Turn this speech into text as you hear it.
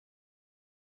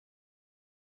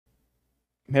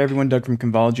Hey everyone, Doug from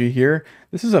Convology here.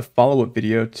 This is a follow-up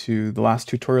video to the last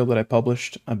tutorial that I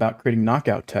published about creating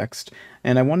knockout text,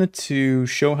 and I wanted to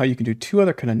show how you can do two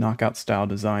other kind of knockout style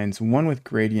designs, one with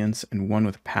gradients and one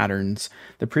with patterns.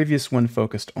 The previous one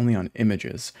focused only on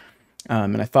images,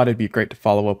 and I thought it'd be great to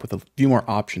follow up with a few more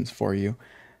options for you.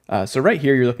 So right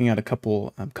here, you're looking at a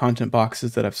couple content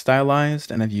boxes that I've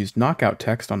stylized, and I've used knockout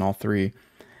text on all three.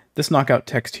 This knockout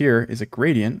text here is a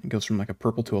gradient. It goes from like a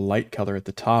purple to a light color at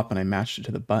the top, and I matched it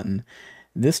to the button.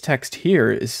 This text here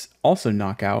is also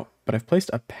knockout, but I've placed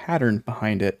a pattern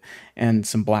behind it and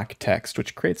some black text,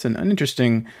 which creates an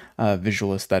interesting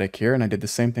visual aesthetic here, and I did the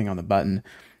same thing on the button.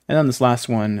 And on this last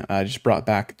one, I just brought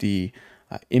back the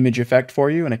image effect for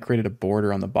you, and I created a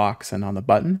border on the box and on the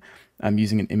button. I'm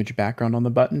using an image background on the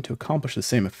button to accomplish the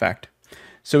same effect.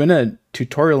 So in a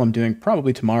tutorial I'm doing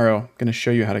probably tomorrow, I'm going to show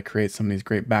you how to create some of these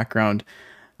great background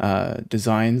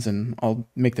designs, and I'll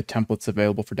make the templates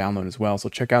available for download as well. So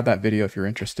check out that video if you're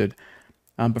interested.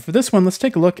 But for this one, let's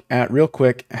take a look at real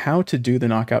quick how to do the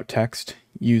knockout text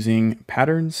using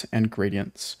patterns and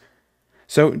gradients.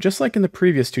 So just like in the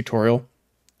previous tutorial,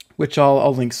 which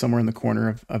I'll link somewhere in the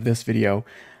corner of this video,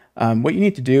 what you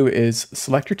need to do is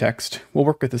select your text. We'll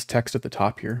work with this text at the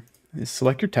top here. Is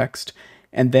select your text,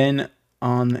 and then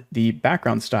on the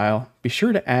background style, be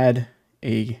sure to add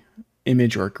a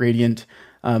image or a gradient.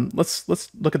 Let's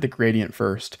look at the gradient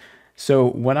first. So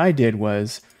what I did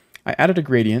was I added a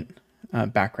gradient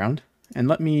background, and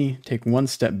let me take one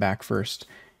step back first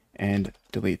and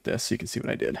delete this so you can see what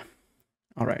I did.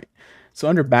 All right, so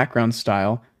under background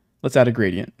style, let's add a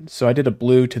gradient. So I did a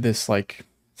blue to this like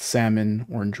salmon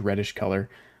orange reddish color.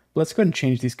 Let's go ahead and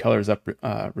change these colors up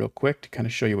real quick to kind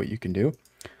of show you what you can do.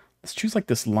 Let's choose like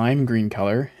this lime green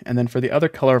color, and then for the other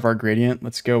color of our gradient,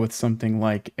 let's go with something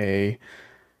like a,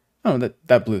 oh,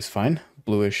 that blue is fine,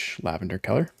 bluish lavender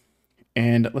color.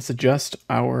 And let's adjust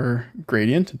our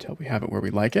gradient until we have it where we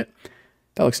like it.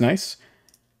 That looks nice.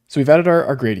 So we've added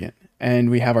our gradient, and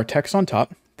we have our text on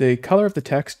top. The color of the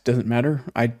text doesn't matter.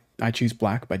 I choose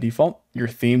black by default. Your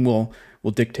theme will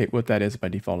dictate what that is by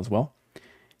default as well.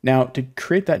 Now, to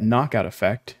create that knockout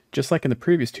effect, just like in the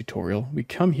previous tutorial, we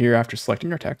come here after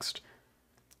selecting our text.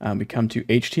 We come to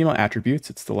HTML attributes.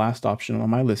 It's the last option on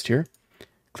my list here.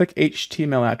 Click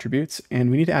HTML attributes, and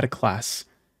we need to add a class.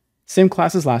 Same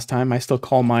class as last time. I still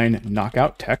call mine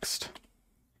knockout text.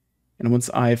 And once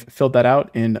I've filled that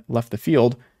out and left the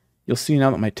field, you'll see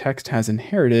now that my text has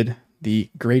inherited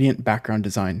the gradient background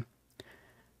design.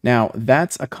 Now,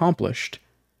 that's accomplished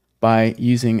by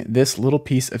using this little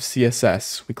piece of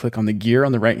CSS. We click on the gear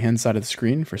on the right-hand side of the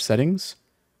screen for settings.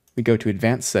 We go to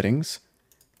advanced settings,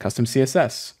 custom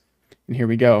CSS. And here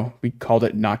we go. We called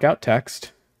it knockout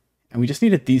text, and we just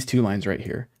needed these two lines right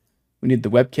here. We need the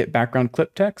WebKit background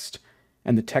clip text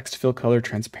and the text fill color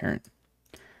transparent.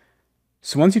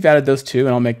 So once you've added those two, and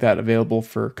I'll make that available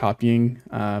for copying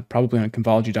probably on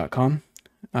convology.com.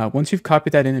 Once you've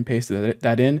copied that in and pasted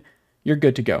that in, you're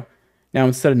good to go. Now,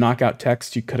 instead of knockout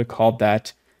text, you could have called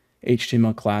that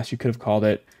HTML class. You could have called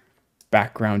it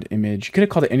background image. You could have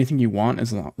called it anything you want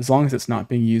as long as it's not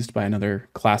being used by another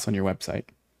class on your website.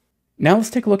 Now let's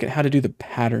take a look at how to do the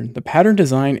pattern. The pattern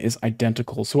design is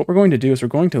identical. So what we're going to do is we're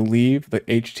going to leave the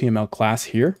HTML class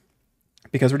here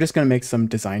because we're just going to make some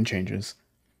design changes.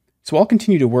 So I'll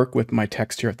continue to work with my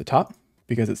text here at the top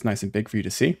because it's nice and big for you to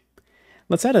see.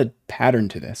 Let's add a pattern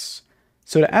to this.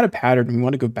 So to add a pattern, we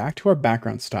want to go back to our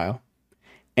background style.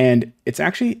 And it's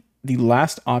actually the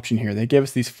last option here. They gave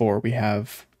us these four. We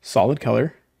have solid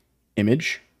color,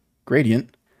 image,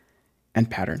 gradient, and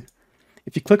pattern.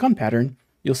 If you click on pattern,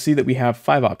 you'll see that we have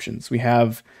 5 options. We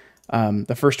have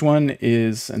the first one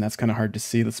is, and that's kind of hard to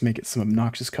see. Let's make it some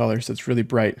obnoxious color so it's really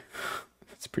bright.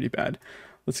 That's pretty bad.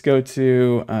 Let's go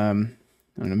to, I don't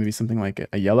know, maybe something like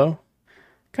a yellow.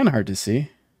 Kind of hard to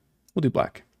see. We'll do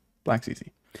black. Black's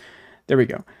easy. There we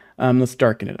go. Let's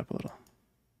darken it up a little.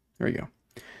 There we go.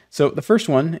 So the first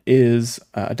one is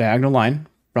a diagonal line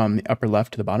from the upper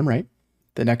left to the bottom right.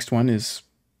 The next one is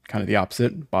kind of the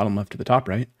opposite, bottom left to the top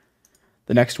right.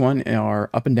 The next one are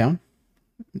up and down.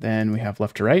 Then we have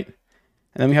left to right.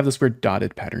 And then we have this weird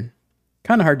dotted pattern.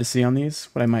 Kind of hard to see on these.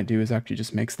 What I might do is actually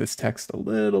just makes this text a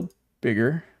little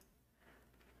bigger.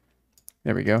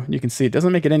 There we go. You can see it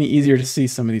doesn't make it any easier to see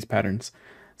some of these patterns.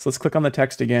 So let's click on the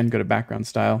text again, go to background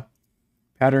style,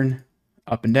 pattern,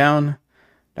 up and down,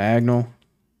 diagonal,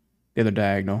 the other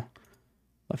diagonal,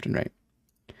 left and right.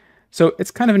 So it's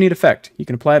kind of a neat effect. You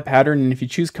can apply a pattern, and if you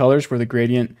choose colors for the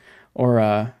gradient, or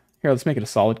here, let's make it a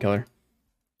solid color.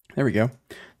 There we go.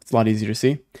 It's a lot easier to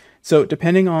see. So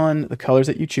depending on the colors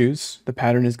that you choose, the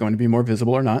pattern is going to be more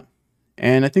visible or not.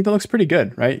 And I think that looks pretty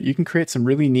good, right? You can create some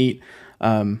really neat,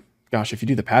 gosh, if you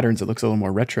do the patterns, it looks a little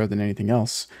more retro than anything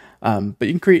else. But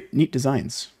you can create neat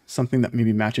designs, something that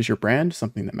maybe matches your brand,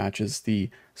 something that matches the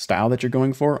style that you're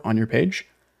going for on your page.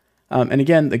 And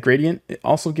again, the gradient, it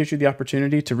also gives you the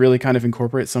opportunity to really kind of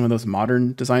incorporate some of those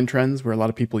modern design trends where a lot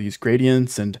of people use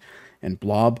gradients and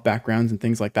blob backgrounds and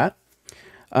things like that.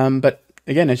 But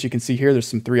again, as you can see here, there's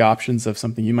some 3 options of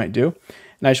something you might do.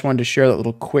 And I just wanted to share that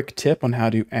little quick tip on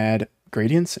how to add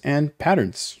gradients and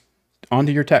patterns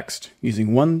onto your text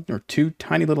using 1 or 2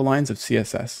 tiny little lines of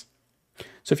CSS.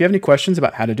 So if you have any questions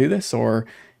about how to do this or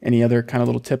any other kind of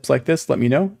little tips like this, let me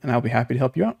know and I'll be happy to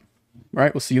help you out. All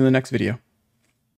right, we'll see you in the next video.